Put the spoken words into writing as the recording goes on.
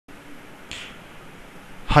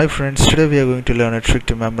Hi friends, today we are going to learn a trick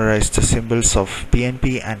to memorize the symbols of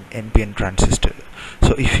PNP and NPN transistor.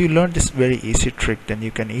 So if you learn this very easy trick, then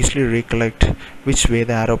you can easily recollect which way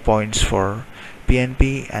the arrow points for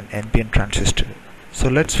PNP and NPN transistor. So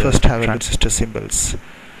let's first have a transistor symbols.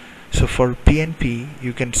 So for PNP,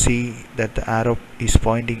 you can see that the arrow is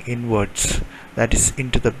pointing inwards, that is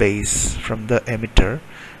into the base from the emitter,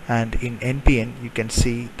 and in NPN you can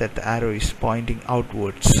see that the arrow is pointing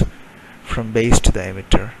outwards from base to the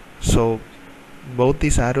emitter. So both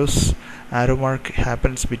these arrow mark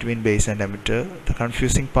happens between base and emitter. The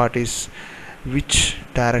confusing part is which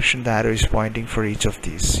direction the arrow is pointing for each of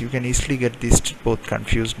these. You can easily get these both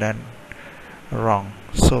confused and wrong.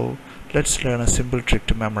 So let's learn a simple trick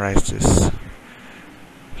to memorize this.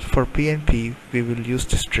 For PNP, we will use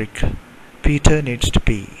this trick. Peter needs to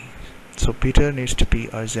pee. So Peter needs to pee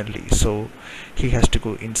urgently, so he has to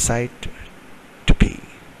go inside to pee.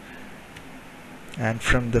 And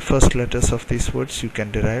from the first letters of these words you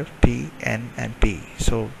can derive P, N and P.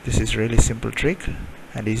 So this is really simple trick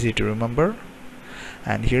and easy to remember.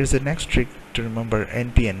 And here's the next trick to remember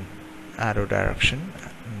NPN arrow direction,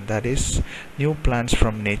 that is new plants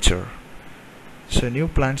from nature. So new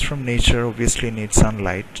plants from nature obviously need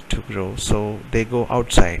sunlight to grow, so they go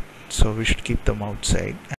outside, so we should keep them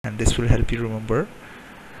outside, and this will help you remember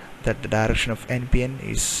that the direction of NPN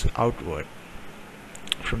is outward.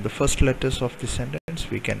 From the first letters of the sentence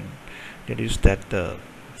we can deduce that the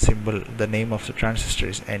name of the transistor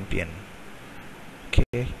is NPN.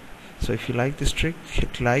 Okay, so if you like this trick,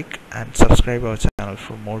 hit like and subscribe our channel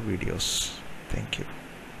for more videos. Thank you.